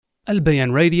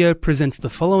Al-Bayan Radio presents the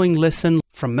following lesson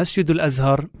from Masjid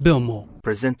Al-Azhar, Bilmo.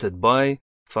 Presented by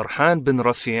Farhan bin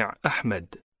Rafee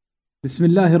Ahmed. بسم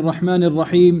الله الرحمن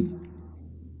الرحيم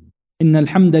إن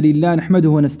الحمد لله نحمده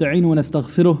ونستعينه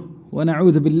ونستغفره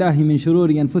ونعوذ بالله من شرور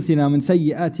أنفسنا ومن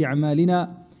سيئات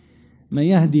أعمالنا من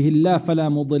يهده الله فلا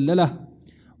مضل له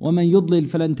ومن يضلل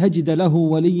فلن تجد له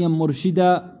وليا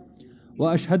مرشدا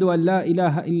وأشهد أن لا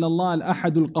إله إلا الله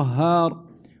الأحد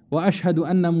القهار وأشهد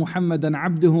أن محمدا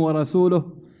عبده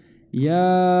ورسوله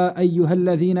يا أيها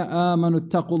الذين آمنوا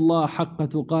اتقوا الله حق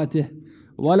تقاته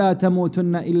ولا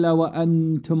تموتن إلا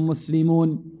وأنتم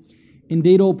مسلمون.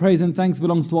 Indeed, all praise and thanks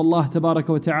belongs to Allah Tabaraka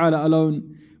wa Ta'ala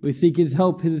alone. We seek His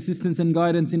help, His assistance and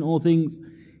guidance in all things.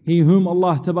 He whom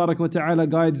Allah Tabaraka wa Ta'ala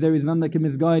guides, there is none that can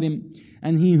misguide him.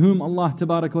 And he whom Allah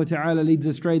Tabaraka wa Ta'ala leads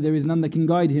astray, there is none that can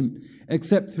guide him,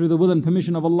 except through the will and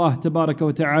permission of Allah Tabaraka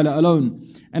wa Ta'ala alone.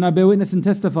 And I bear witness and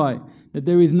testify that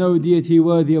there is no deity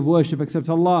worthy of worship except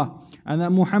Allah, and that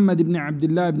Muhammad ibn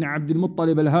Abdullah ibn Abdul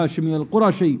Muttalib al-Hashimi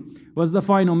al-Qurashi was the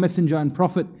final messenger and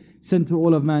prophet sent to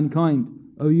all of mankind.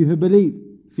 O you who believe,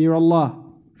 fear Allah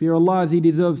as He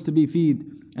deserves to be feared,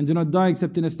 and do not die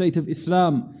except in a state of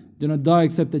Islam. Do not die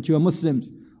except that you are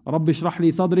Muslims. رب اشرح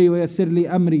لي صدري ويسر لي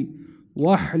أمري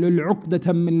واحلل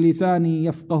عقدة من لساني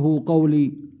يفقه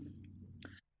قولي.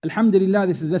 Alhamdulillah,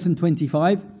 this is lesson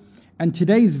 25, and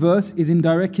today's verse is in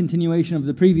direct continuation of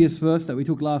the previous verse that we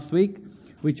took last week,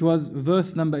 which was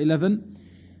verse number 11.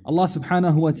 Allah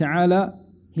subhanahu wa ta'ala,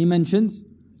 He mentions,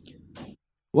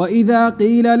 وَإِذَا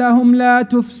قِيلَ لَهُمْ لَا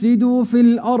تُفْسِدُوا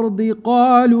فِي الْأَرْضِ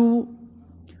قَالُوا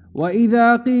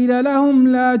وَإِذَا قِيلَ لَهُمْ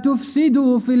لَا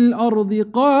تُفْسِدُوا فِي الْأَرْضِ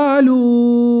قَالُوا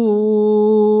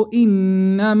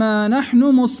إِنَّمَا نَحْنُ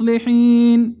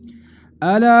مُصْلِحِينَ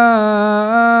أَلَا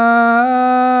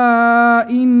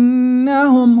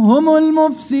إِنَّهُمْ هُمُ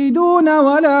الْمُفْسِدُونَ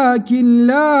وَلَكِنْ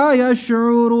لَا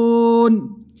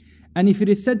يَشْعُرُونَ. And if it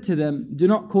is said to them, do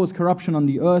not cause corruption on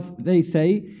the earth, they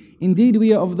say, indeed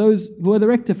we are of those who are the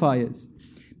rectifiers.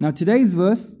 Now today's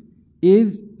verse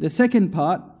is the second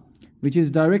part, which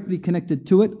is directly connected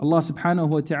to it. Allah subhanahu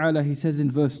wa ta'ala, He says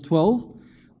in verse 12,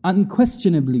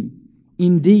 unquestionably,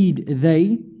 indeed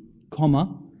they, they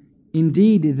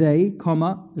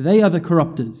are the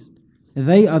corrupters.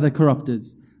 They are the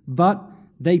corrupters, but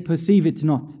they perceive it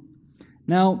not.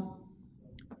 Now,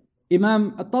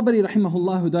 Imam At-Tabari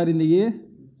rahimahullah, who died in the year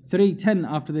 310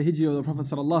 after the hijrah of the Prophet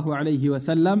sallallahu alayhi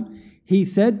wasallam, he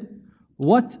said,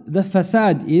 what the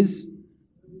fasad is,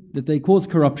 that they cause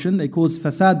corruption, they cause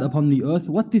fasad upon the earth.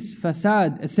 What this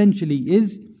fasad essentially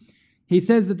is, he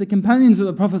says that the companions of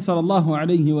the Prophet sallallahu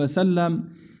alaihi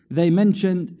wasallam, they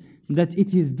mentioned that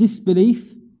it is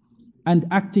disbelief and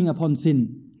acting upon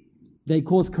sin. They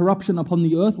cause corruption upon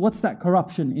the earth. What's that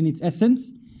corruption in its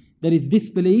essence? That is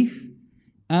disbelief,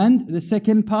 and the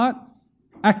second part,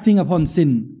 acting upon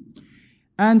sin.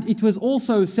 And it was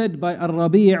also said by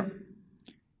Al-Rabi'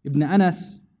 ibn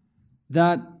Anas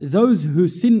that those who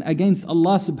sin against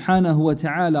Allah subhanahu wa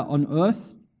ta'ala on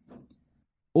earth,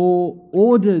 or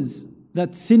orders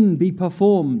that sin be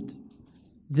performed,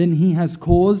 then he has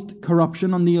caused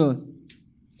corruption on the earth.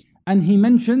 And he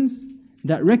mentions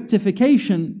that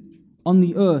rectification on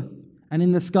the earth and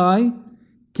in the sky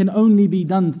can only be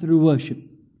done through worship.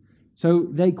 So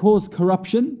they cause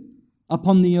corruption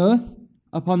upon the earth.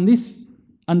 Upon this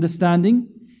understanding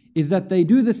is that they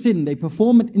do the sin, they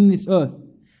perform it in this earth,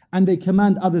 and they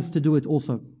command others to do it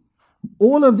also.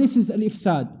 All of this is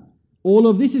al-ifsad. All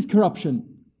of this is corruption.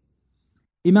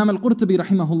 Imam Al-Qurtubi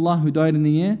rahimahullah, who died in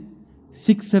the year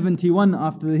 671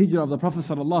 after the hijrah of the Prophet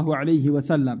sallallahu alaihi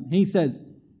wasallam, he says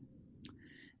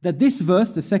that this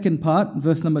verse, the second part,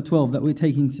 verse number 12 that we're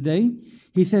taking today,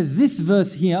 he says this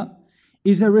verse here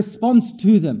is a response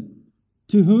to them.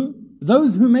 To who?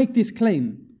 Those who make this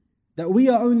claim that we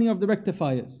are only of the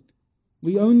rectifiers.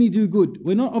 We only do good.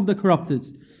 We're not of the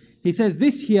corrupters. He says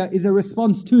this here is a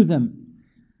response to them,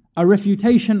 a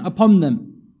refutation upon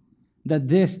them, that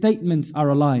their statements are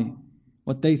a lie.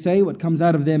 What they say, what comes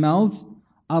out of their mouths,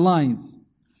 are lies.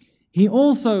 He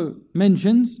also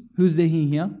mentions, who's the he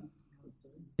here?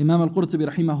 Imam Al-Qurtubi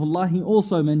rahimahullah, he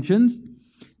also mentions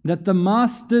that the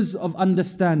masters of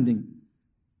understanding,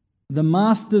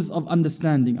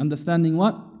 understanding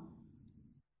what?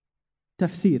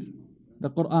 Tafseer, the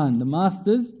Quran, the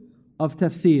masters of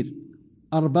Tafseer,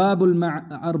 Arbabul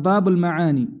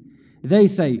Ma'ani, they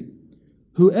say,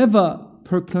 whoever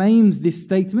proclaims this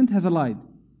statement has lied.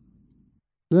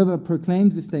 Whoever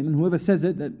proclaims this statement, whoever says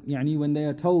it, that when they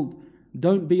are told,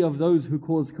 don't be of those who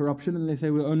cause corruption, and they say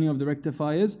we're only of the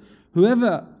rectifiers,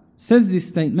 whoever says this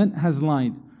statement has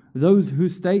lied. Those who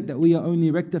state that we are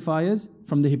only rectifiers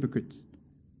from the hypocrites.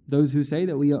 those who say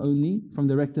that we are only from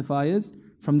the rectifiers,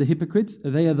 from the hypocrites,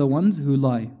 they are the ones who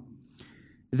lie.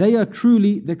 They are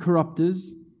truly the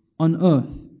corrupters on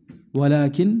earth.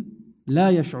 وَلَكِنْ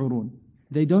لَا يَشْعُرُونَ.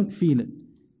 They don't feel it.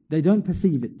 They don't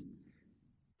perceive it.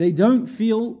 They don't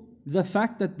feel the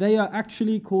fact that they are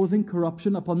actually causing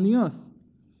corruption upon the earth.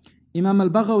 Imam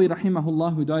Al-Baghawi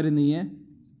rahimahullah, who died in the year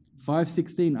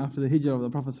 516 after the hijrah of the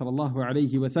Prophet sallallahu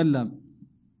alaihi wasallam.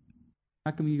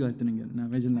 How come you guys didn't get it? No,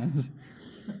 imagine that.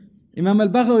 Imam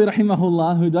Al-Baghawi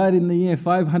rahimahullah, who died in the year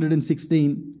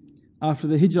 516 after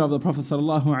the hijrah of the Prophet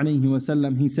sallallahu alaihi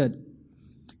wasallam, he said,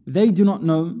 they do not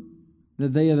know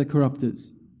that they are the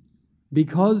corrupters,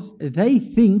 because they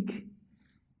think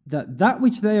that that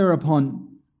which they are upon,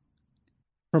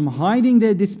 from hiding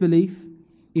their disbelief,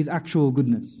 is actual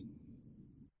goodness.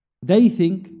 They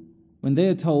think, when they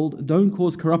are told, don't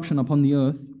cause corruption upon the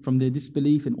earth from their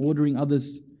disbelief and ordering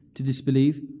others to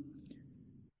disbelieve,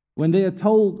 when they are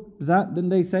told that, then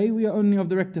they say, we are only of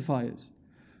the rectifiers.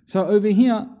 So over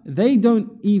here, they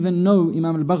don't even know,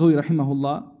 Imam Al-Baghawi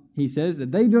rahimahullah, he says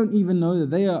that they don't even know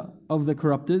that they are of the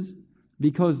corrupters,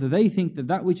 because they think that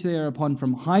that which they are upon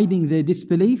from hiding their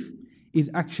disbelief is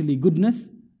actually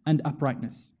goodness and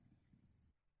uprightness.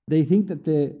 They think that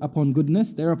they're upon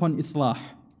goodness, they're upon islah,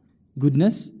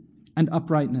 goodness and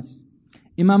uprightness.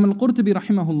 Imam Al-Qurtubi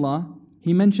rahimahullah,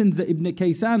 he mentions that Ibn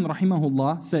Kaysan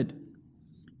rahimahullah said,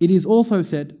 it is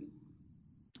said,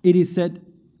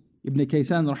 Ibn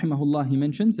Kaysan rahimahullah, he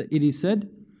mentions that it is said,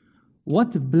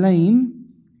 what blame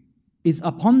is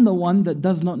upon the one that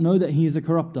does not know that he is a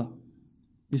corrupter?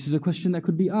 This is a question that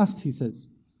could be asked, he says.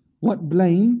 What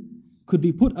blame could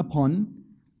be put upon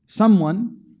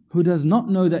someone who does not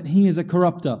know that he is a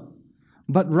corrupter?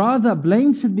 But rather,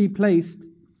 blame should be placed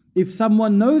if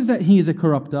someone knows that he is a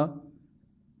corrupter,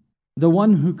 the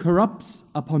one who corrupts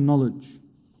upon knowledge.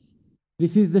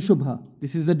 This is the shubha,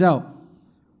 this is the doubt.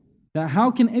 That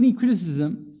how can any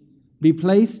criticism be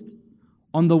placed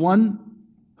on the one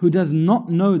who does not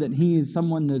know that he is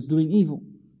someone that's doing evil?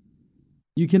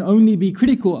 You can only be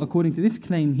critical, according to this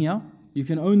claim here, you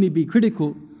can only be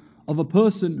critical of a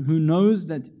person who knows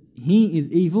that he is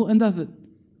evil and does it.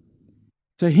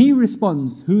 So he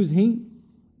responds, who's he?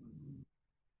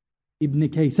 Ibn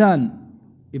Kaysan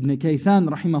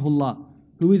rahimahullah,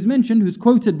 who is mentioned, who's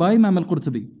quoted by Imam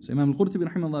Al-Qurtubi. So Imam Al-Qurtubi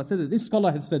rahimahullah says that this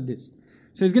scholar has said this.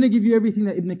 So he's going to give you everything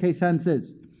that Ibn Kaysan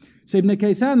says. So Ibn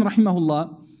Kaysan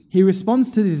rahimahullah, he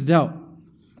responds to this doubt.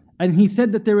 And he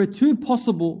said that there are two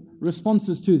possible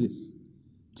responses to this.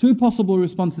 Two possible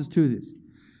responses to this.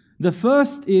 The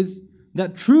first is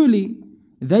that truly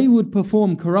they would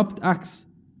perform corrupt acts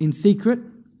in secret.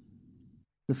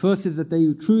 The first is that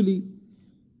they truly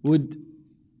would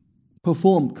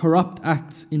perform corrupt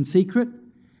acts in secret,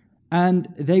 and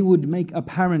they would make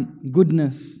apparent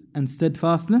goodness and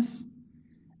steadfastness,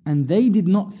 and they did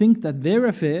not think that their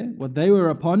affair, what they were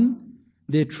upon,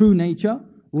 their true nature,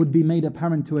 would be made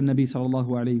apparent to a Nabi sallallahu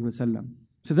alayhi wasallam.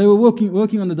 So they were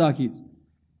working on the darkies,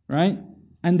 right?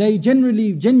 And they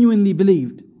genuinely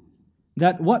believed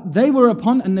that what they were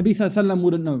upon, and Nabi sallallahu alayhi wasallam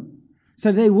wouldn't know.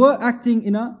 So they were acting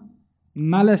in a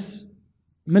malicious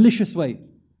way.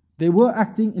 They were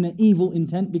acting in an evil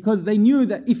intent, because they knew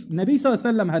that if Nabi sallallahu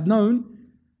alayhi wasallam had known,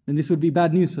 then this would be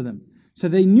bad news for them. So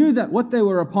they knew that what they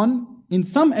were upon, in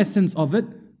some essence of it,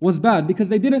 was bad, because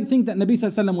they didn't think that Nabi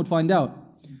sallallahu alayhi wasallam would find out.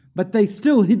 But they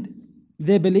still hid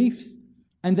their beliefs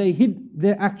and they hid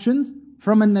their actions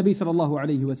from an Nabi sallallahu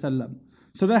alayhi wasallam.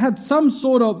 So they had some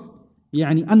sort of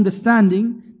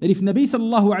understanding that if Nabi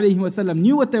sallallahu alayhi wasallam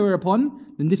knew what they were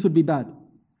upon, then this would be bad.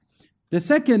 The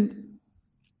second,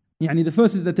 the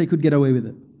first is that they could get away with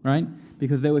it, right?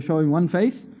 Because they were showing one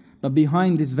face, but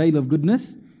behind this veil of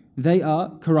goodness, they are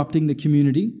corrupting the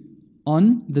community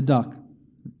on the dark.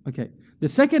 Okay. The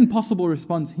second possible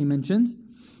response he mentions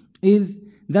is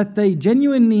that they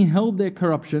genuinely held their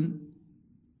corruption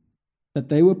that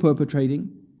they were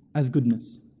perpetrating as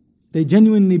goodness. They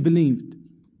genuinely believed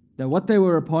that what they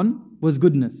were upon was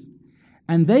goodness.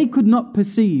 And they could not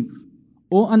perceive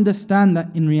or understand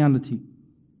that in reality.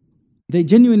 They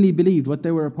genuinely believed what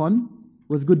they were upon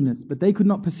was goodness, but they could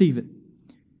not perceive it.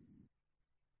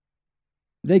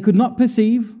 They could not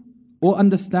perceive or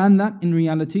understand that in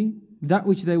reality, that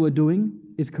which they were doing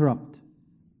is corrupt.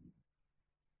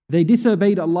 They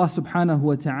disobeyed Allah subhanahu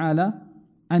wa ta'ala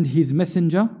and His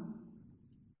Messenger,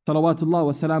 salawatullah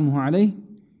wa salamuhu alayhi,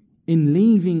 in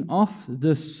leaving off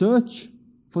the search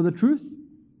for the truth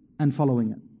and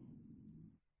following it.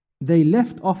 They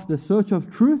left off the search of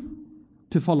truth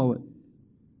to follow it.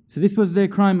 So this was their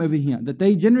crime over here, that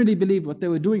they generally believed what they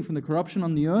were doing from the corruption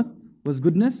on the earth was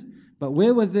goodness, but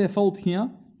where was their fault here?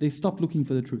 They stopped looking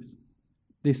for the truth.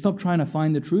 They stop trying to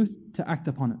find the truth to act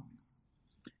upon it.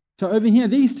 So over here,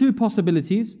 these two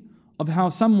possibilities of how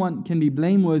someone can be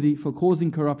blameworthy for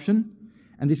causing corruption,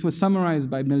 and this was summarized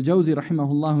by Ibn al-Jawzi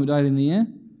rahimahullah, who died in the year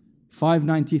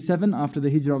 597 after the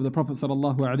hijrah of the Prophet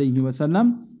sallallahu alaihi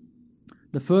wasallam.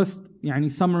 The first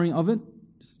summary of it,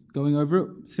 just going over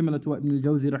it, similar to what Ibn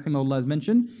al-Jawzi rahimahullah has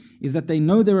mentioned, is that they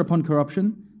know they're upon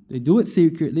corruption, they do it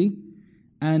secretly,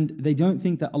 and they don't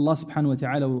think that Allah subhanahu wa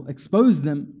ta'ala will expose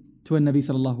them to a Nabi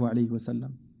sallallahu alaihi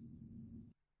wasallam.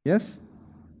 Yes?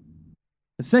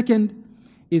 The second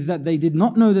is that they did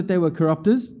not know that they were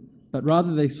corrupters, but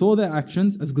rather they saw their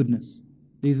actions as goodness.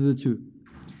 These are the two.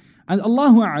 And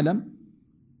Allahu A'lam,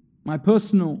 my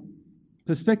personal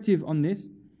perspective on this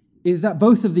is that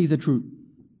both of these are true.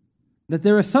 That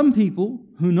there are some people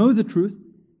who know the truth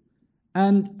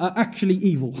and are actually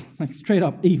evil, like straight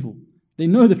up evil. They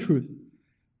know the truth,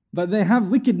 but they have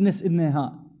wickedness in their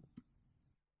heart.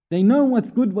 They know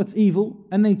what's good, what's evil,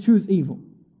 and they choose evil.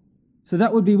 So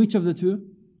that would be which of the two?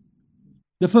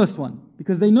 The first one.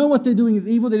 Because they know what they're doing is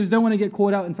evil, they just don't want to get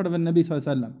caught out in front of a Nabi sallallahu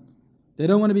alaihi wasallam. They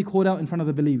don't want to be caught out in front of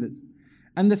the believers.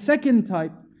 And the second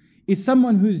type is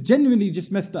someone who's genuinely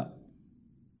just messed up.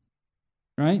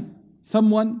 Right?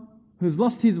 Someone who's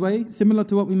lost his way, similar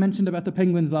to what we mentioned about the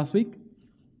penguins last week.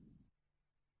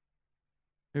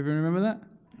 Everyone remember that?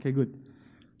 Okay, good.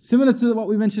 Similar to what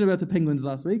we mentioned about the penguins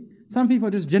last week, some people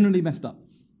are just generally messed up.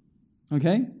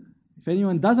 Okay? If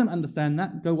anyone doesn't understand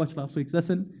that, go watch last week's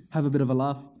lesson, have a bit of a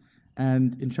laugh,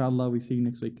 and inshallah we see you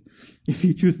next week. If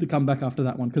you choose to come back after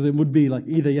that one, because it would be like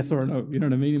either yes or no, you know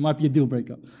what I mean? It might be a deal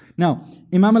breaker. Now,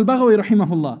 Imam Al-Baghawi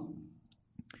rahimahullah,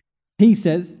 he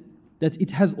says that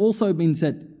it has also been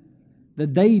said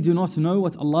that they do not know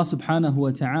what Allah subhanahu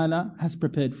wa ta'ala has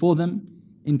prepared for them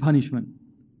in punishment.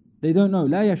 They don't know.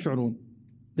 لا يشعرون.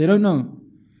 They don't know.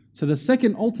 So the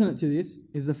second alternate to this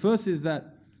is, the first is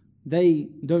that they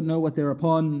don't know what they're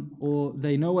upon, or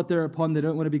they know what they're upon, they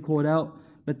don't want to be caught out.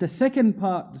 But the second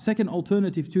part, the second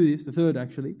alternative to this, the third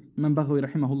actually, Imam Baghawi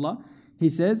rahimahullah, he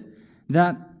says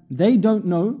that they don't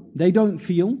know, they don't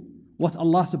feel what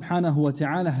Allah subhanahu wa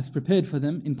ta'ala has prepared for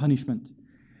them in punishment.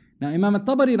 Now Imam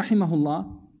At-Tabari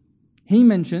rahimahullah, he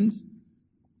mentions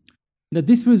that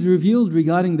this was revealed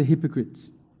regarding the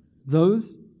hypocrites,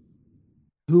 those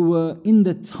who were in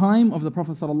the time of the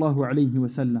Prophet sallallahu alaihi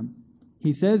wasallam.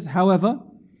 He says, however,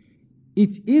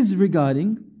 it is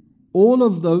regarding all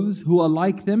of those who are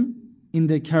like them in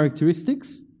their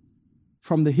characteristics,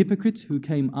 from the hypocrites who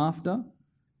came after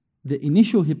the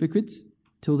initial hypocrites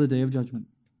till the Day of Judgment.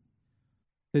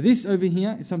 So this over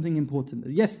here is something important.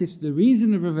 Yes, the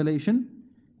reason of revelation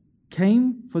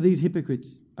came for these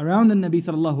hypocrites around the Nabi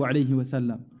sallallahu alaihi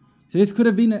wasallam. So this could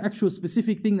have been an actual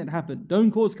specific thing that happened.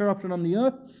 Don't cause corruption on the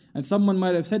earth. And someone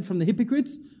might have said from the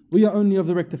hypocrites, we are only of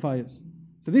the rectifiers.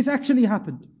 So this actually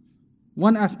happened.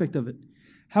 One aspect of it.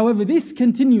 However, this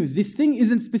continues. This thing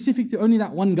isn't specific to only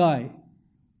that one guy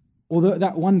or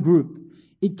that one group.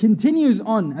 It continues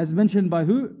on, as mentioned by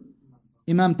who?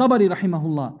 Imam Tabari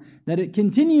rahimahullah. That it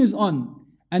continues on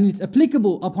and it's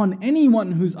applicable upon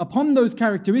anyone who's upon those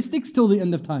characteristics till the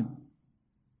end of time.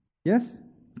 Yes?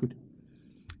 Good.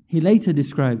 He later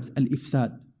describes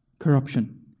al-ifsad,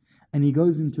 corruption. And he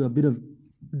goes into a bit of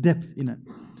depth in it.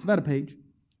 It's about a page.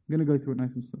 I'm going to go through it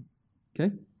nice and slow.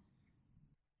 Okay?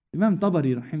 Imam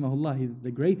Tabari rahimahullah, he's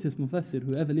the greatest mufassir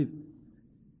who ever lived.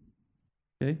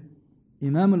 Okay?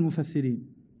 Imam al-Mufassirin.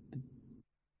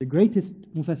 The greatest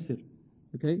mufassir.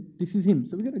 Okay? This is him.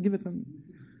 So we're going to give it some...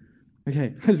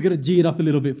 Okay, I'm just going to G it up a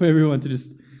little bit for everyone to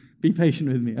just be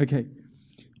patient with me. Okay.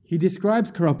 He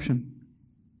describes corruption.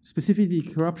 Specifically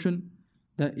corruption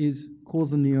that is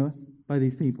caused on the earth by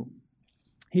these people.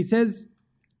 He says,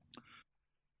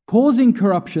 causing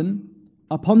corruption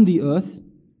upon the earth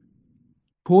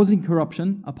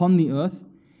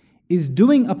is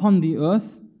doing upon the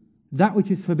earth that which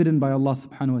is forbidden by Allah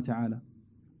subhanahu wa ta'ala.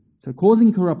 So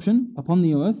causing corruption upon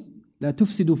the earth, لا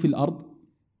تفسدوا في الأرض,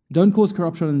 don't cause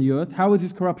corruption on the earth. How is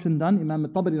this corruption done? Imam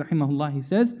At-Tabari rahimahullah, he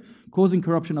says, causing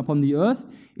corruption upon the earth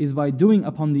is by doing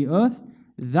upon the earth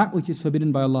that which is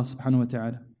forbidden by Allah subhanahu wa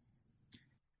ta'ala.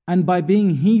 And by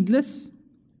being heedless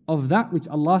of that which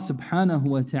Allah subhanahu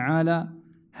wa ta'ala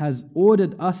has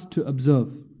ordered us to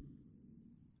observe.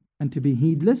 And to be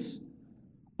heedless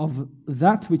of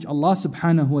that which Allah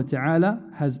subhanahu wa ta'ala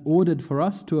has ordered for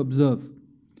us to observe.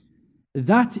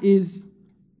 That is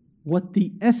what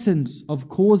the essence of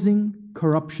causing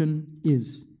corruption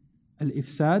is.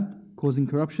 Al-ifsad, causing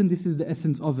corruption, this is the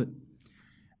essence of it.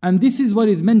 And this is what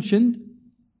is mentioned.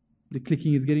 The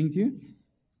clicking is getting to you.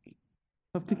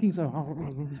 Stop clicking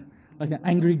so like an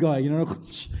angry guy, you know.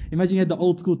 Imagine you had the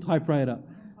old school typewriter.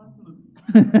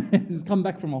 He's come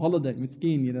back from a holiday,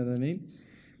 miskeen, you know what I mean?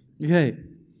 Okay.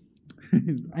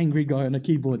 Angry guy on a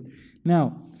keyboard.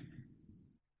 Now,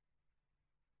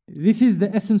 this is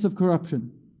the essence of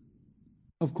corruption,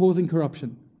 of causing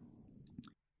corruption.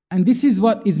 And this is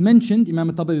what is mentioned, Imam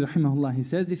al-Tabari rahimahullah, he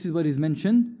says, this is what is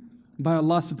mentioned by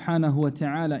Allah subhanahu wa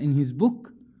ta'ala in his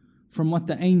book, from what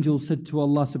the angels said to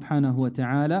Allah subhanahu wa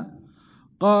ta'ala.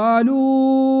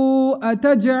 قَالُوا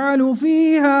أَتَجْعَلُ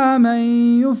فِيهَا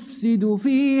مَن يُفْسِدُ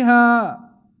فِيهَا.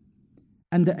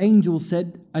 And the angel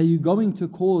said, are you going to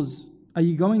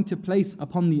place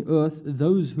upon the earth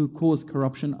those who cause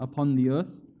corruption upon the earth?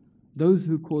 Those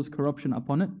who cause corruption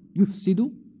upon it.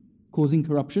 يُفْسِدُ, causing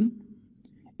corruption.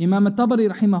 Imam al-Tabari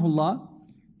rahimahullah,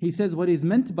 he says what is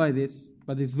meant by this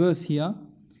verse here,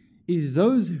 is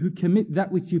those who commit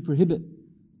that which you prohibit.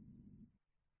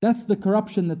 That's the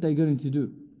corruption that they're going to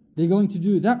do. They're going to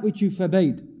do that which you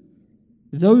forbade.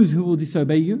 Those who will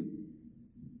disobey you.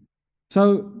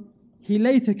 So he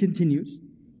later continues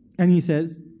and he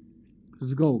says,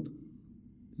 it's gold.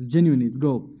 It's genuinely, it's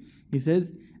gold. He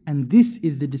says, and this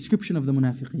is the description of the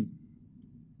munafiqeen.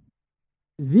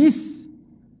 This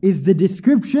is the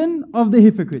description of the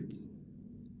hypocrites.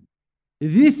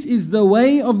 This is the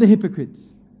way of the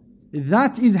hypocrites.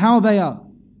 That is how they are.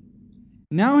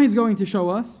 Now he's going to show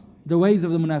us the ways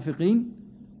of the munafiqeen,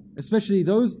 especially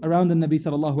those around the Nabi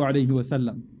sallallahu alayhi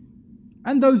wasallam.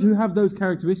 And those who have those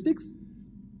characteristics,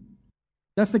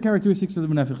 that's the characteristics of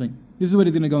the munafiqeen. This is what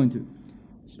he's going to go into.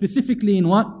 Specifically in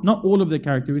what? Not all of the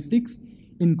characteristics,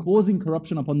 in causing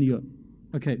corruption upon the earth.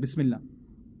 Okay, bismillah.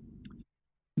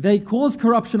 They cause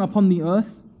corruption upon the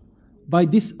earth by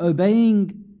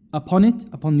disobeying upon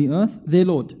the earth, their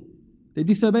Lord. They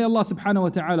disobey Allah subhanahu wa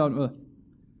ta'ala on earth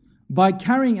by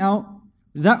carrying out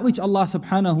that which Allah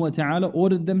subhanahu wa ta'ala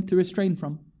ordered them to restrain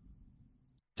from.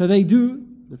 So they do,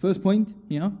 the first point,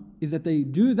 is that they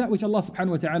do that which Allah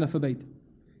subhanahu wa ta'ala forbade.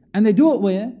 And they do it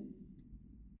where?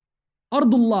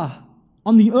 Ardullah,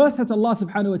 on the earth that Allah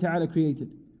subhanahu wa ta'ala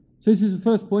created. So this is the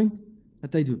first point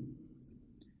that they do.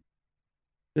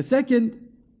 The second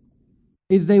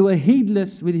is they were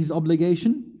heedless with his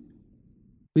obligations,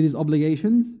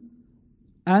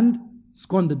 and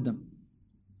squandered them.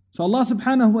 So Allah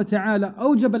subhanahu wa ta'ala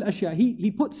awjab al-ashya, He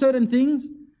put certain things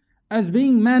as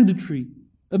being mandatory,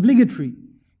 obligatory,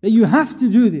 that you have to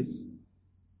do this.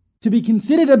 To be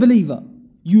considered a believer,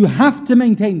 you have to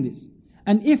maintain this.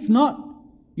 And if not,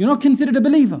 you're not considered a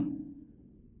believer.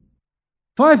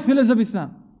 5 pillars of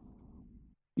Islam.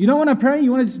 You don't want to pray,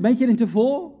 you want to just make it into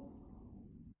 4?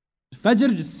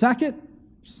 Fajr, just sack it?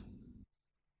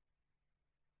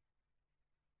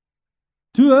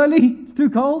 Too early? It's too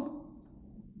cold?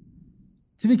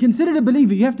 To be considered a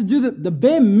believer, you have to do the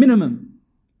bare minimum.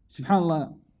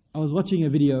 SubhanAllah, I was watching a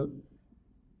video,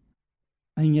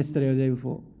 I think yesterday or the day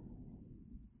before,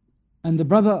 and the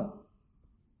brother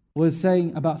was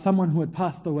saying about someone who had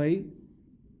passed away,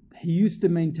 he used to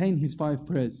maintain his 5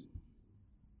 prayers.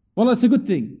 Well, it's a good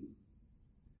thing.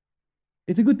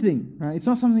 It's a good thing, right? It's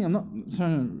not something, I'm not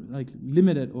trying to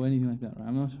limit it or anything like that, right?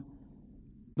 I'm not.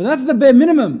 But that's the bare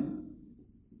minimum.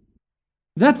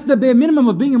 That's the bare minimum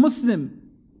of being a Muslim.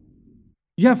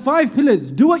 You have 5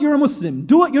 pillars. Do what you're a Muslim.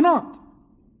 Do what you're not.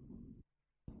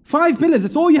 5 pillars,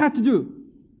 that's all you have to do.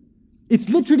 It's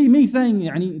literally me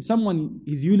saying, someone,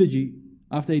 his eulogy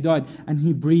after he died, and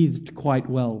he breathed quite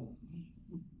well.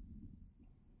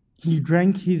 He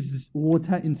drank his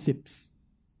water in sips.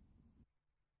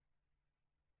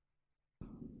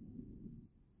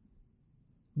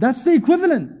 That's the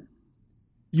equivalent.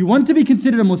 You want to be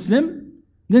considered a Muslim?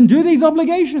 Then do these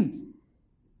obligations.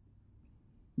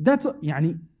 That's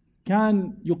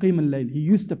كان يقيم الليل. He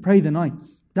used to pray the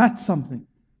nights. That's something.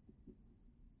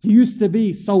 He used to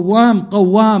be sawam,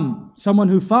 qawwam, someone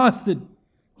who fasted,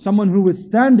 someone who was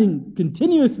standing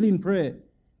continuously in prayer.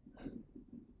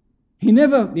 He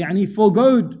never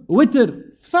forgoed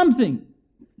witr, something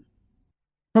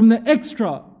from the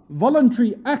extra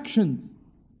voluntary actions.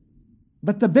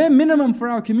 But the bare minimum for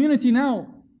our community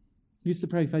now, used to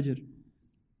pray Fajr.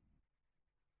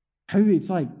 Habibi,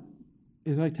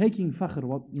 it's like taking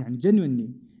fakhr,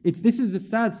 genuinely. This is the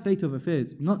sad state of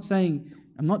affairs.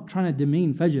 I'm not trying to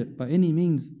demean Fajr by any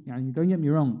means. Don't get me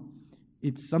wrong.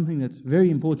 It's something that's very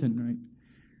important, right?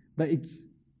 But it's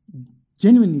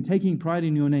genuinely taking pride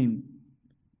in your name.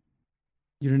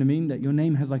 You know what I mean? That your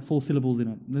name has 4 syllables in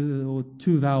it, or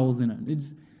 2 vowels in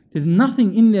it. There's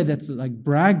nothing in there that's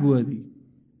brag-worthy.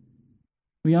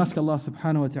 We ask Allah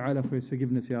subhanahu wa ta'ala for His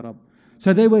forgiveness, Ya Rab.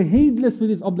 So they were heedless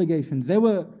with His obligations. They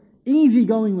were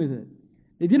easygoing with it.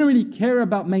 They didn't really care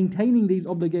about maintaining these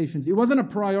obligations. It wasn't a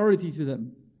priority to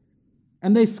them.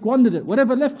 and they squandered it.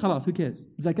 Whatever left, khalas, who cares?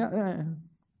 Zakat,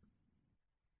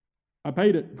 I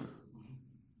paid it.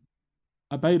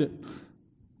 I paid it.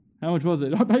 How much was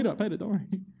it? I paid it, don't worry.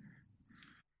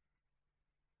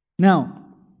 Now,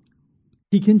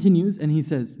 he continues and he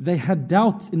says, they had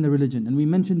doubts in the religion. And we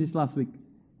mentioned this last week.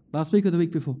 Last week or the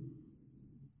week before?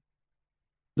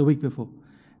 The week before.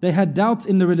 They had doubts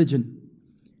in the religion.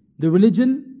 The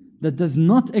religion that does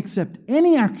not accept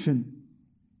any action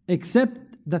except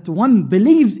that one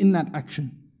believes in that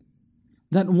action.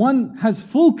 That one has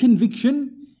full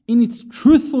conviction in its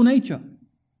truthful nature.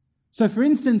 So for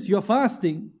instance, you're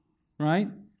fasting, right?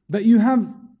 But you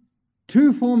have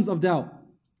two forms of doubt.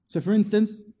 So for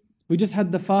instance, we just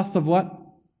had the fast of what?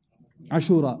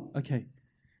 Ashura. Okay.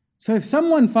 So if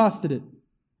someone fasted it,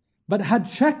 but had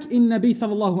shak in Nabi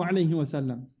sallallahu alayhi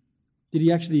wasallam, did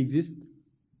he actually exist?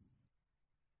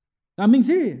 I'm being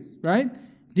serious, right?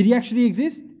 Did he actually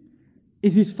exist?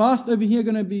 Is his fast over here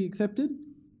going to be accepted?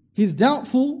 He's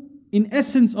doubtful in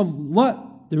essence of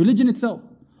what? The religion itself.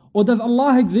 Or does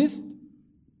Allah exist?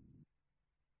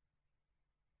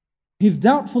 He's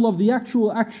doubtful of the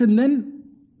actual action, then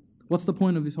what's the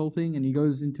point of this whole thing? And he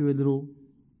goes into a little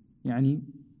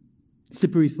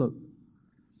slippery slope.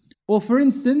 Or for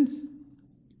instance,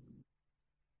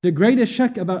 the greatest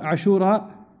shak about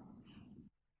Ashura,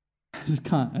 I just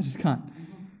can't,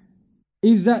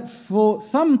 is that for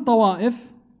some tawa'if,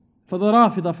 for the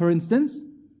Rafee for instance,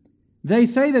 they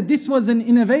say that this was an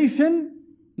innovation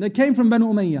that came from Banu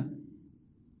Umayyah.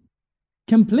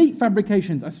 Complete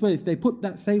fabrications. I swear, if they put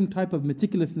that same type of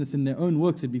meticulousness in their own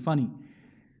works, it'd be funny.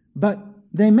 But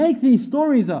they make these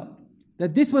stories up,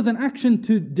 that this was an action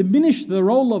to diminish the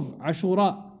role of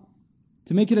Ashura,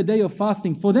 to make it a day of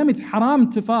fasting. For them it's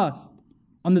haram to fast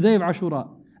on the day of Ashura.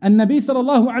 And Nabi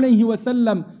sallallahu alayhi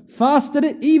wasallam fasted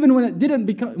it even when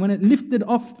it lifted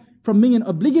off from being an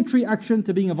obligatory action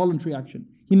to being a voluntary action.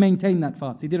 He maintained that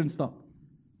fast, he didn't stop.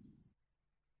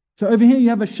 So over here you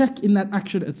have a shak in that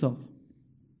action itself.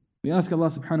 We ask Allah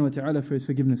subhanahu wa ta'ala for His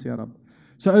forgiveness, Ya Rabb.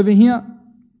 So over here,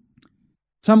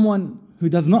 someone who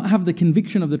does not have the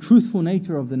conviction of the truthful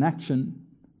nature of an action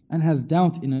and has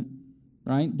doubt in it,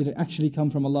 right? Did it actually come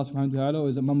from Allah subhanahu wa ta'ala, or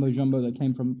is it mumbo jumbo that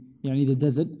came from the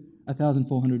desert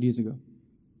 1,400 years ago?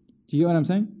 Do you get what I'm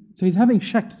saying? So he's having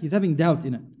shak, he's having doubt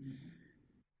in it.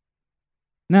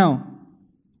 Now,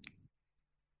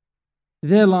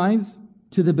 there lies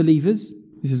to the believers,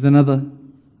 this is another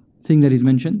thing that is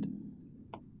mentioned,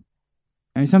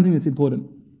 and it's something that's important,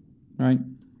 right?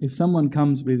 If someone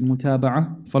comes with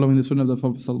mutaba'ah, following the sunnah of the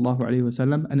Prophet sallallahu alaihi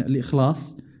wasallam, and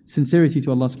al-ikhlas, sincerity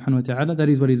to Allah subhanahu wa ta'ala, that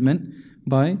is what is meant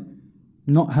by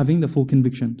not having the full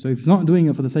conviction. So if it's not doing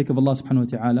it for the sake of Allah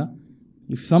subhanahu wa ta'ala,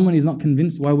 if someone is not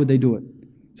convinced, why would they do it?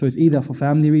 So it's either for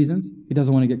family reasons, he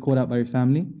doesn't want to get caught out by his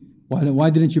family. Why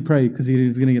didn't you pray? Because he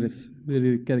was going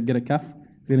to get a kaf,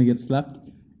 he's going to get slapped.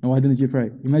 And why didn't you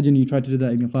pray? Imagine you tried to do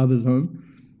that in your father's home,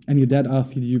 and your dad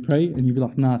asks you, did you pray? And you'd be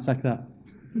like, nah, sack that.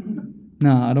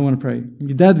 Nah, I don't want to pray.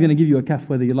 Your dad's going to give you a kaf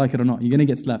whether you like it or not. You're going to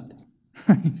get slapped.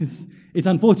 It's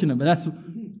unfortunate, but that's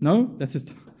just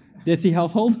Desi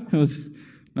household.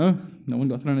 No one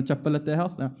got thrown a chappal at their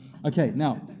house. No. Okay,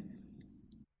 now.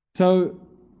 So,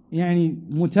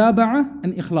 mutaba'ah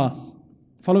and ikhlas.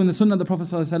 Following the sunnah of the Prophet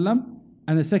ﷺ.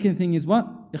 And the second thing is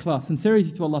what? Ikhlas,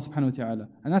 sincerity to Allah subhanahu wa ta'ala.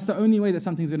 And that's the only way that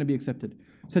something's going to be accepted.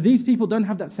 So these people don't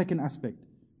have that second aspect.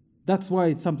 That's why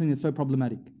it's something that's so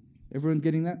problematic. Everyone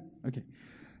getting that? Okay.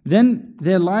 Then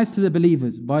there lies to the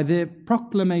believers by their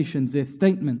proclamations, their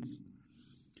statements,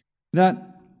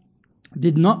 that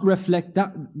did not reflect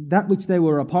that which they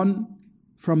were upon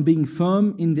from being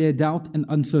firm in their doubt and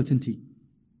uncertainty.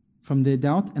 From their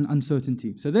doubt and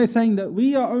uncertainty. So they're saying that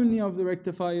we are only of the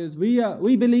rectifiers,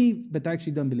 we believe, but they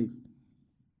actually don't believe.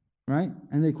 Right?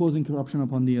 And they're causing corruption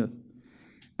upon the earth.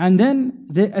 And then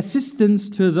their assistance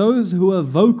to those who are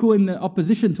vocal in the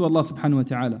opposition to Allah subhanahu wa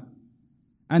ta'ala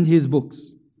and His books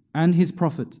and His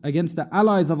prophets against the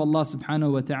allies of Allah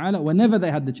subhanahu wa ta'ala whenever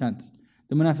they had the chance.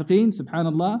 The munafiqeen,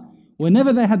 subhanallah,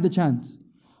 whenever they had the chance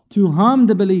to harm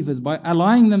the believers by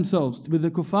allying themselves with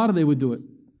the kuffar, they would do it.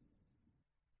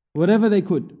 Whatever they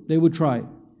could, they would try.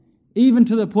 Even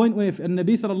to the point where if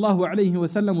Nabi sallallahu alayhi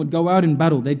wasallam would go out in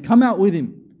battle, they'd come out with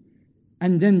him.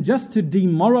 And then just to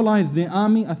demoralize the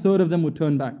army, a third of them would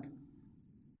turn back.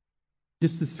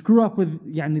 Just to screw up with,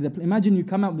 imagine you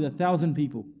come out with 1,000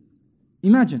 people.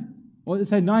 Imagine. Or let's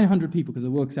say 900 people, because it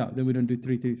works out. Then we don't do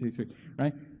 3,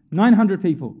 right? 900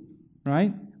 people,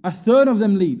 right? A third of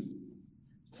them leave.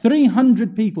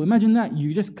 300 people. Imagine that.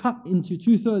 You just cut into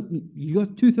 2/3. You got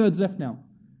 2/3 left now.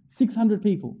 600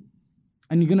 people.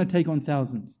 And you're going to take on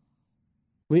thousands.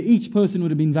 Where each person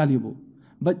would have been valuable.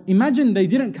 But imagine they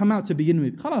didn't come out to begin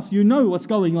with. Khalas, you know what's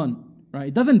going on, right?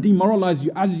 It doesn't demoralize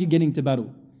you as you get into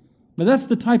battle. But that's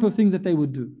the type of things that they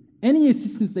would do. Any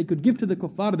assistance they could give to the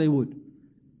kuffar, they would.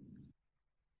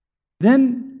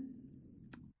 Then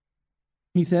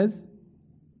he says,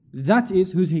 that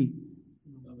is, who's he?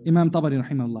 Imam Tabari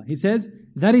rahimahullah. He says,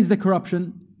 that is the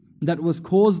corruption that was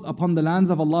caused upon the lands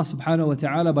of Allah subhanahu wa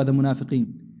ta'ala by the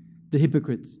munafiqeen, the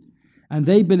hypocrites. And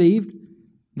they believed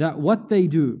that what they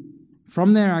do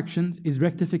from their actions is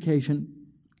rectification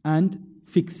and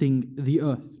fixing the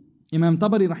earth. Imam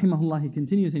Tabari rahimahullah, he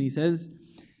continues and he says,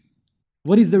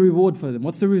 what is the reward for them?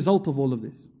 What's the result of all of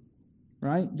this?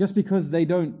 Right? Just because they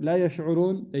don't, la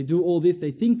yash'urun, they do all this,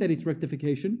 they think that it's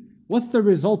rectification. What's the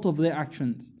result of their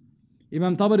actions?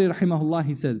 Imam Tabari rahimahullah,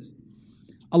 he says,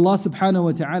 Allah subhanahu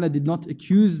wa ta'ala did not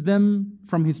accuse them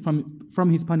from his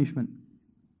punishment.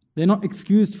 They're not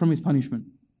excused from his punishment.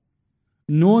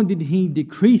 Nor did he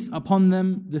decrease upon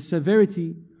them the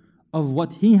severity of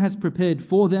what he has prepared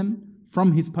for them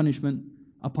from his punishment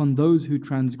upon those who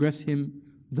transgress him,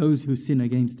 those who sin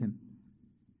against him.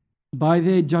 By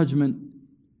their judgment,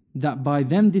 that by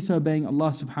them disobeying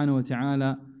Allah subhanahu wa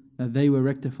ta'ala, that they were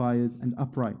rectifiers and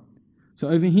upright. So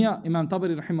over here, Imam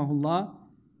Tabari rahimahullah,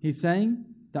 he's saying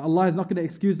that Allah is not going to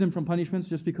excuse them from punishments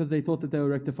just because they thought that they were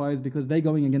rectifiers, because they're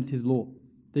going against His law.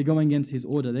 They're going against His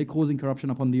order. They're causing corruption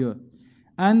upon the earth.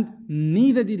 And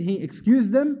neither did He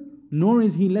excuse them, nor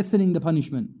is He lessening the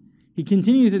punishment. He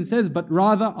continues and says, but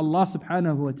rather Allah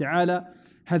subhanahu wa ta'ala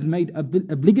has made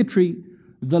obligatory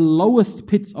the lowest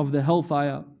pits of the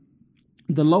hellfire,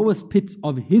 the lowest pits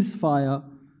of His fire,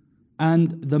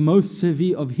 and the most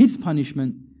severe of His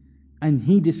punishment, and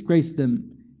He disgraced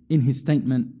them in His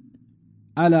statement,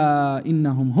 Ala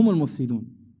innahum humul mufsidun.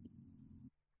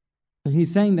 So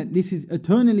He's saying that this is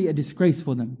eternally a disgrace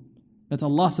for them, that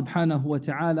Allah subhanahu wa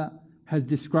ta'ala has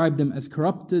described them as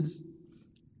corrupted,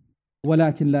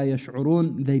 وَلَكِنْ لَا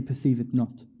يَشْعُرُونَ, they perceive it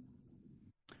not.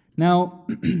 Now,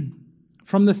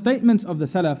 from the statements of the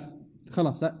Salaf,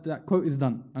 khalas, that quote is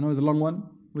done. I know it's a long one,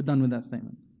 we're done with that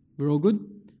statement. We're all good?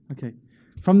 Okay.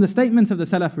 From the statements of the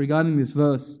Salaf regarding this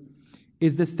verse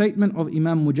is the statement of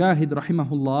Imam Mujahid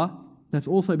rahimahullah, that's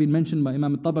also been mentioned by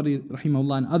Imam Tabari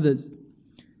rahimahullah and others,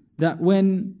 that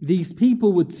when these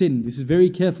people would sin, this is very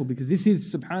careful because this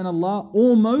is, subhanallah,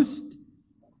 almost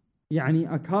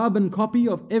a carbon copy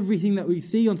of everything that we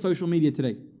see on social media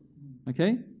today.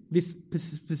 Okay? This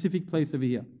specific place over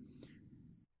here.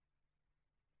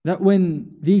 That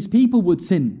when these people would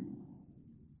sin,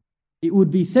 it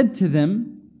would be said to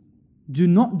them, do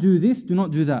not do this, do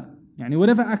not do that.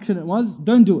 Whatever action it was,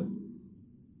 don't do it.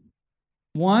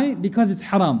 Why? Because it's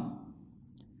haram.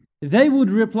 They would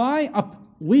reply,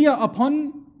 we are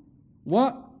upon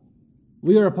what?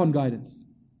 We are upon guidance.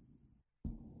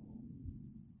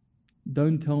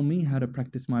 Don't tell me how to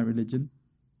practice my religion.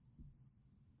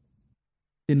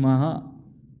 In my heart.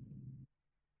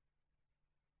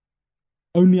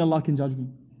 Only Allah can judge me.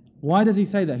 Why does he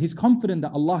say that? He's confident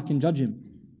that Allah can judge him.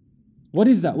 What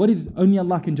is that? What is only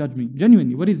Allah can judge me?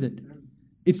 Genuinely, what is it?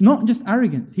 It's not just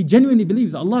arrogance. He genuinely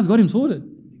believes that Allah's got him sorted.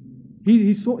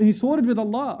 He's sorted with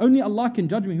Allah. Only Allah can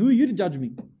judge me. Who are you to judge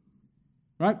me?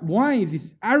 Right? Why is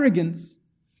this arrogance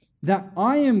that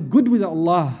I am good with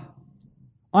Allah?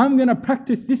 I'm going to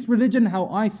practice this religion how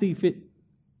I see fit.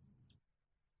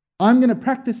 I'm going to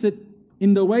practice it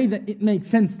in the way that it makes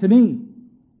sense to me.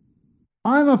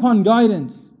 I'm upon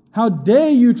guidance. How dare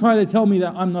you try to tell me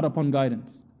that I'm not upon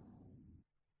guidance?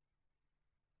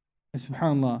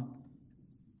 SubhanAllah.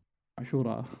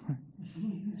 Ashura.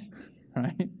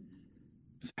 Right?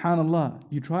 SubhanAllah.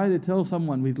 You try to tell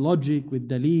someone with logic, with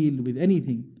daleel, with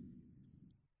anything,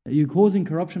 that you're causing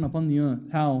corruption upon the earth.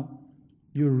 How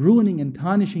you're ruining and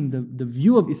tarnishing the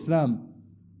view of Islam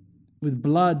with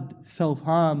blood,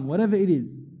 self-harm, whatever it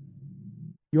is.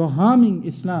 You're harming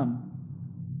Islam.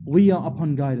 We are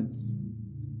upon guidance.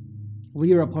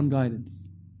 We are upon guidance.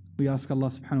 We ask Allah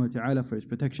subhanahu wa ta'ala for His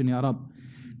protection, Ya Rab.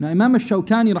 Now Imam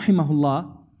al-Shawkani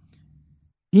rahimahullah,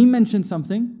 he mentioned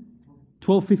something,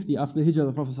 1250 after the hijrah of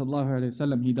the Prophet sallallahu alaihi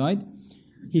wasallam, he died.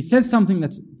 He says something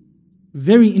that's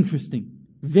very interesting.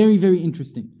 Very, very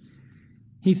interesting.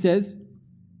 He says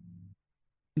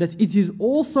that it is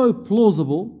also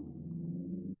plausible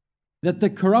that the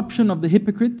corruption of the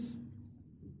hypocrites,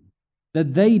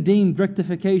 that they deemed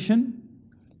rectification,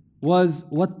 was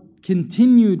what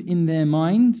continued in their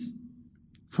minds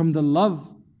from the love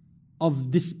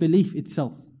of disbelief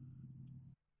itself.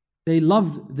 They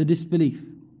loved the disbelief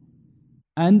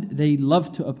and they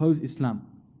loved to oppose Islam.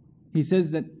 He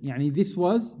says that this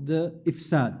was the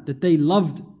ifsad, that they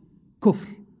loved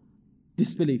kufr,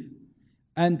 disbelief.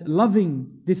 And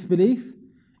loving disbelief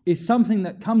is something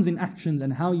that comes in actions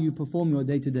and how you perform your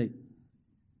day to day.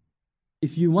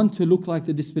 If you want to look like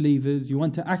the disbelievers, you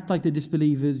want to act like the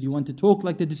disbelievers, you want to talk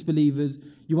like the disbelievers,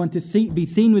 you want to be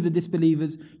seen with the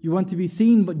disbelievers, you want to be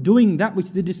seen but doing that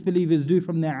which the disbelievers do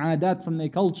from their adat, from their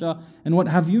culture and what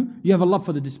have you, you have a love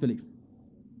for the disbelief.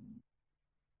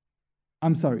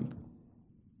 I'm sorry.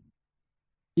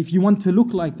 If you want to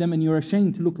look like them and you're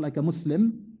ashamed to look like a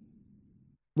Muslim,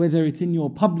 whether it's in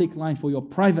your public life or your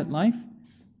private life,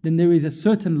 then there is a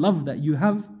certain love that you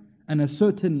have and a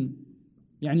certain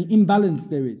imbalance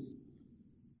there is.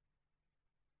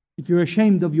 If you're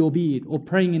ashamed of your beard or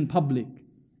praying in public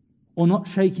or not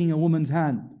shaking a woman's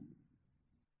hand,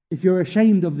 if you're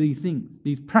ashamed of these things,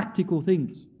 these practical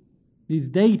things, these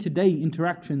day-to-day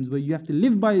interactions where you have to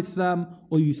live by Islam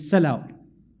or you sell out,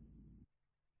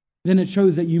 then it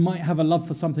shows that you might have a love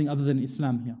for something other than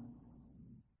Islam here.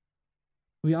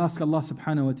 We ask Allah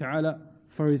subhanahu wa ta'ala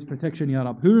for His protection, Ya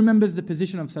Rab. Who remembers the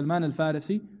position of Salman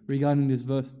al-Farisi regarding this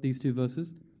verse, these two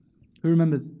verses? Who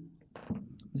remembers?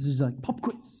 This is like pop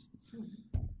quiz.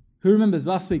 Who remembers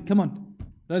last week? Come on.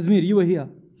 Razmir, you were here.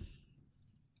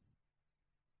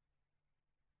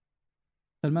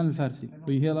 Salman al-Farisi.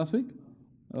 Were you here last week?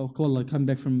 Oh, wallah, come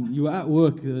back from... You were at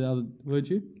work, weren't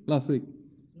you? Last week.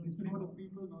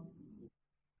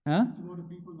 Huh?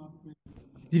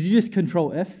 Did you just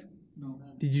control F? No.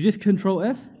 Did you just control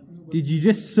F? Did you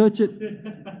just search it?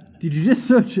 Did you just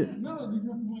search it? No,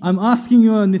 I'm asking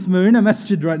you on this Marina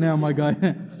Masjid right now, my guy.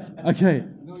 Okay.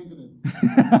 No, you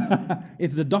didn't.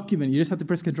 It's the document. You just have to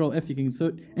press Control F. You can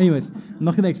search. Anyways, I'm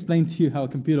not going to explain to you how a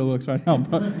computer works right now.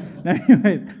 But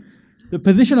anyways, the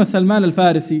position of Salman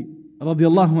al-Farisi,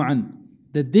 radiallahu an,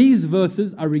 that these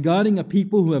verses are regarding a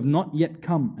people who have not yet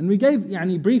come. And we gave,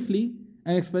 briefly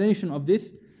an explanation of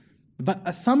this, but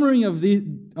a summary of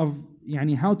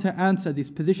how to answer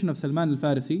this position of Salman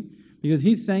al-Farisi, because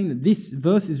he's saying that this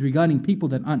verse is regarding people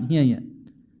that aren't here yet.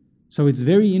 So it's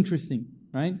very interesting,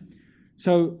 right?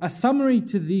 So a summary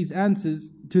to these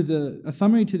answers, a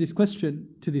summary to this question,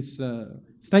 to this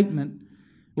statement,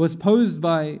 was posed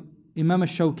by Imam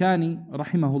al-Shawkani,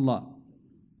 rahimahullah.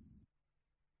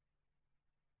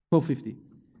 1250.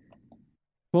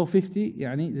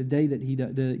 1250, the day that he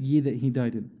died, the year that he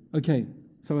died in. Okay,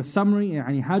 so a summary,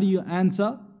 how do you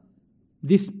answer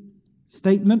this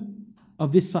statement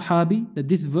of this Sahabi, that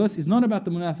this verse is not about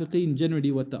the munafiqeen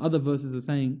generally, what the other verses are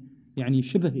saying,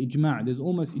 shibh ijma', there's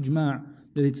almost ijma'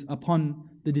 that it's upon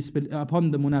the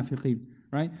munafiqeen,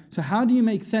 right? So how do you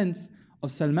make sense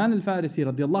of Salman al-Farisi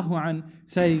radiallahu an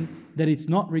saying that it's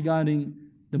not regarding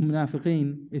the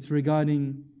munafiqeen, it's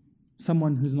regarding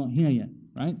someone who's not here yet,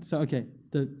 right? So okay,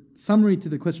 the summary to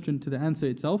the question, to the answer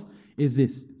itself is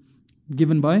this,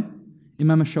 given by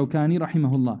Imam al-Shawkani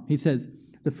rahimahullah. He says,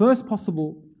 the first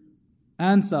possible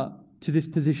answer to this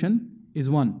position is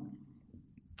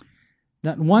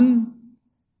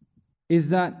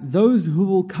that those who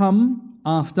will come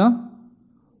after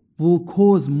will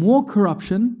cause more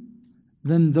corruption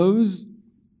than those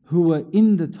who were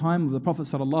in the time of the Prophet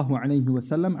sallallahu alaihi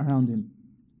wasallam around him.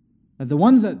 That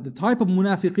the type of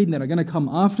munafiqeen that are going to come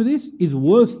after this is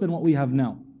worse than what we have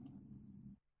now.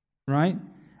 Right?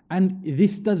 And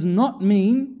this does not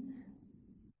mean,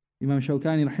 Imam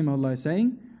Shawkani rahimahullah is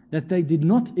saying, that they did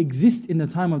not exist in the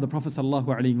time of the Prophet sallallahu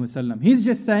alaihi wasallam. He's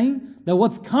just saying that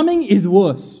what's coming is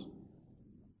worse.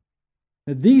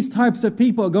 That these types of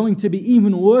people are going to be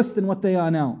even worse than what they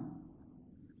are now.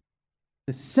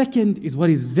 The second is what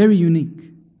is very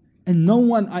unique. And no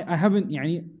one, I haven't,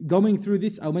 going through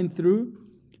this, I went through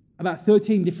about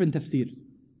 13 different tafseers.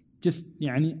 Just,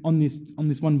 on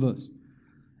this one verse.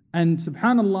 And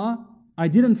subhanallah, I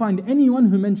didn't find anyone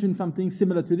who mentioned something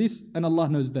similar to this, and Allah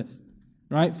knows best.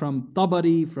 Right? From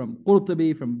Tabari, from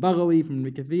Qurtubi, from Baghawi, from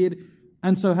Ibn Kathir.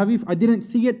 And so I didn't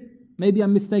see it. Maybe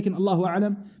I'm mistaken, Allahu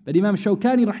A'lam. But Imam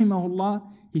Shawkani rahimahullah,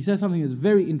 he says something that's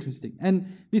very interesting.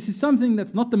 And this is something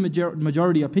that's not the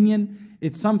majority opinion.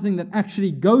 It's something that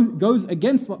actually goes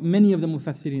against what many of the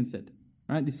Mufassirin said.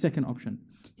 Right? The second option.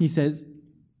 He says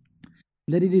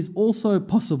that it is also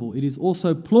possible, it is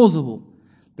also plausible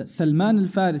that Salman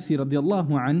al-Farisi radiallahu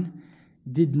anhu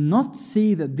did not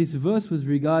see that this verse was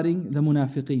regarding the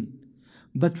munafiqeen,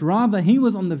 but rather he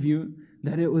was on the view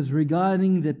that it was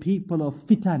regarding the people of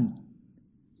fitan,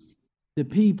 the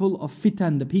people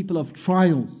of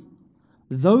trials,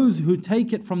 those who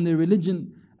take it from their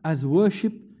religion as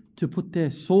worship to put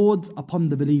their swords upon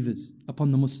the believers,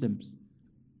 upon the Muslims.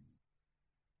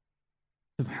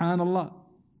 Subhanallah.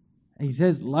 He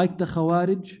says, like the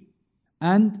Khawarij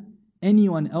and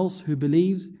anyone else who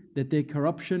believes that their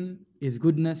corruption is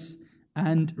goodness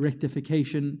and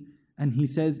rectification. And he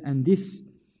says, and this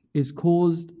is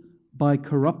caused by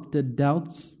corrupted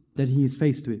doubts that he is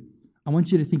faced with. I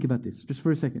want you to think about this just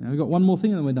for a second. I've got one more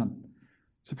thing and then we're done.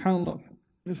 SubhanAllah.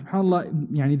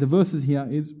 SubhanAllah, the verses here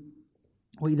is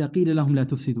وَإِذَا قِيلَ لَهُمْ لَا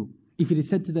تُفْسِدُوا. If it is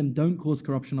said to them, don't cause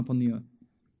corruption upon the earth.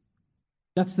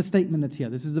 That's the statement that's here.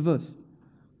 This is the verse.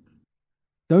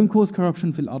 Don't cause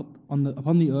corruption fil ard,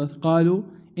 upon the earth. قَالُوا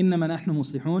إِنَّمَا نَحْنُ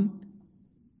مُصْلِحُونَ.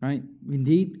 Right?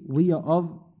 Indeed, we are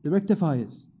of the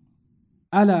rectifiers.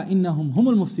 أَلَا إِنَّهُمْ هُمُ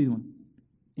الْمُفْسِدُونَ.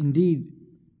 Indeed,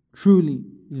 truly,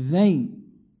 they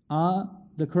are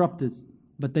the corrupters,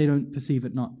 but they don't perceive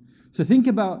it not. So think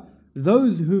about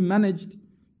those who managed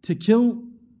to kill,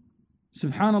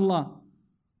 subhanallah,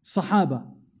 Sahaba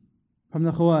from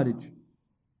the Khawarij.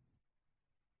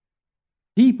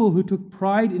 People who took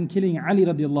pride in killing Ali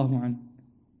radiallahu anhu.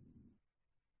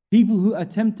 People who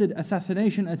attempted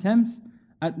assassination attempts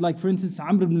at, like for instance,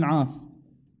 Amr ibn al-As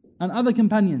and other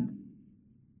companions.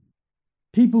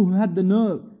 People who had the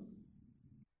nerve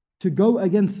to go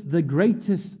against the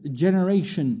greatest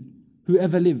generation who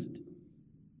ever lived.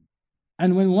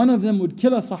 And when one of them would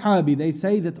kill a Sahabi, they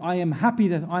say that I am happy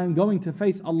that I am going to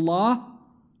face Allah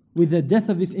with the death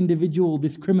of this individual,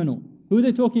 this criminal. Who are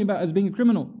they talking about as being a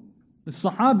criminal? The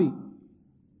Sahabi.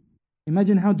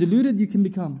 Imagine how deluded you can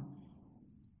become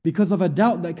because of a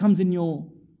doubt that comes in your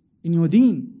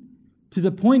deen. To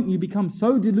the point you become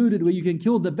so deluded where you can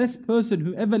kill the best person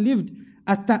who ever lived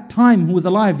at that time who was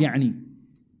alive,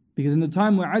 Because in the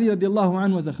time where Ali radiallahu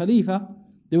anhu was a Khalifa,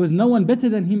 there was no one better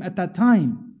than him at that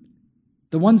time.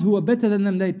 The ones who were better than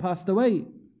them, they passed away.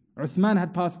 Uthman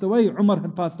had passed away, Umar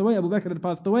had passed away, Abu Bakr had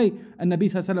passed away, and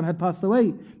Nabi sallallahu alaihi wasallam had passed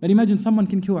away. But imagine someone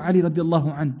can kill Ali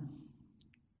radiallahu anhu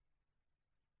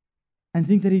and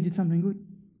think that he did something good.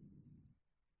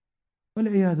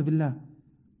 Wal-'iyadhu billah.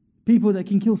 People that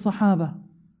can kill Sahaba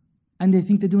and they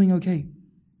think they're doing okay.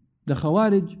 The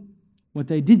Khawarij, what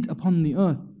they did upon the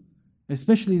earth,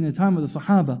 especially in the time of the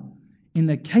Sahaba, in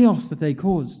the chaos that they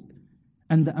caused,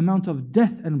 and the amount of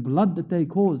death and blood that they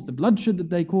caused, the bloodshed that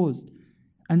they caused,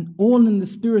 and all in the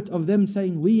spirit of them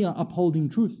saying, we are upholding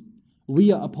truth,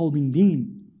 we are upholding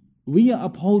deen, we are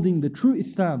upholding the true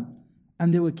Islam,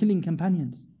 and they were killing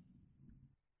companions.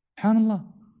 SubhanAllah.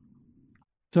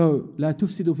 So, لا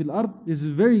تفسدوا في الأرض. This is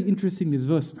very interesting, this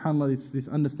verse, SubhanAllah, this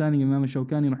understanding of Imam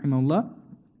Shawkani, rahimahullah.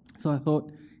 So I thought,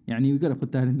 we've got to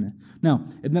put that in there. Now,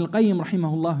 Ibn al-Qayyim,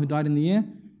 rahimahullah, who died in the year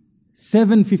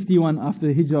 751 after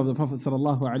the hijrah of the Prophet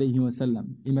sallallahu alaihi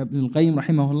wasallam. Ibn al-Qayyim,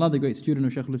 rahimahullah, the great student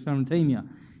of Shaykh al-Islam Taymiyyah,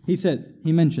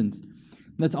 he mentions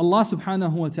that Allah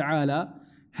subhanahu wa ta'ala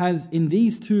has in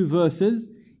these two verses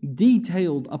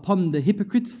detailed upon the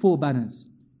hypocrites 4 banners.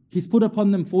 He's put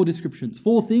upon them 4 descriptions,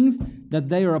 4 things that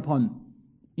they are upon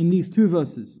in these 2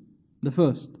 verses. The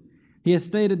first, he has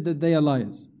stated that they are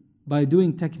liars. By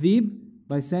doing takdeeb,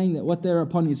 by saying that what they're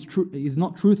upon is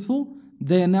not truthful,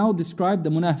 they are now described,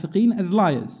 the munafiqeen, as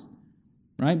liars.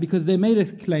 Right? Because they made a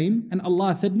claim and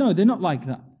Allah said, no, they're not like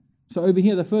that. So over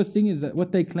here, the first thing is that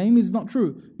what they claim is not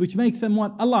true, which makes them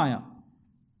what? A liar.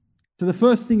 So the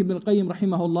first thing, Ibn al-Qayyim,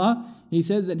 rahimahullah, he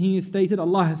says that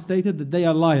Allah has stated that they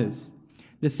are liars.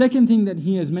 The second thing that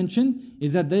he has mentioned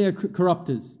is that they are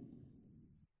corrupters.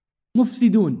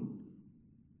 Mufsidun.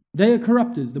 They are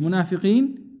corrupters. The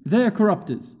munafiqeen, they are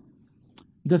corrupters.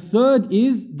 The third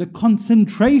is the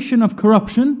concentration of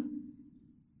corruption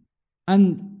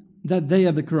and that they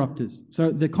are the corrupters. So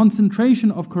the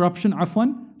concentration of corruption,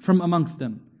 from amongst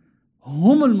them.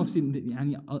 Humul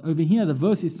mufsidun. Over here the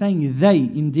verse is saying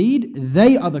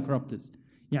they are the corrupters.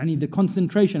 The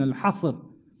concentration, al-hasr,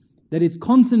 that it's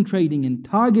concentrating and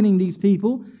targeting these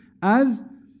people as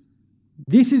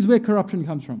this is where corruption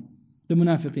comes from. The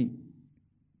munafiqeen.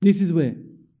 This is where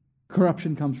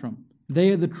corruption comes from.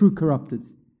 They are the true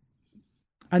corrupters.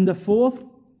 And the fourth,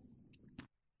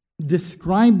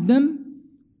 describe them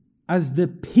as the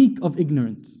peak of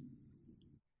ignorance.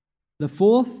 The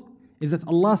fourth is that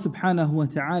Allah subhanahu wa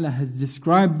ta'ala has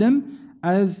described them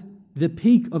as the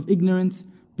peak of ignorance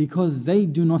because they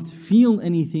do not feel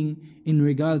anything in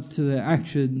regards to their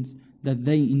actions that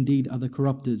they indeed are the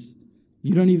corrupters.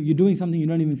 You're doing something, you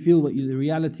don't even feel the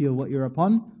reality of what you're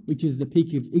upon, which is the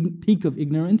peak of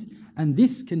ignorance. And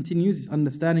this continues, this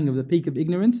understanding of the peak of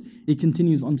ignorance, it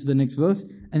continues on to the next verse.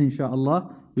 And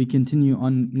inshaAllah, we continue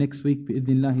on next week,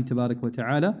 bi'idhnillahi tabarak wa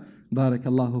ta'ala.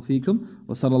 Barakallahu feekum.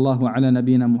 Wa sallallahu ala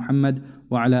nabiyyina Muhammad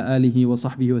wa ala alihi wa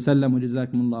sahbihi wa sallam wa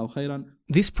jazakumullahu khairan.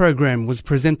 This program was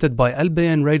presented by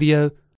Al-Bayan Radio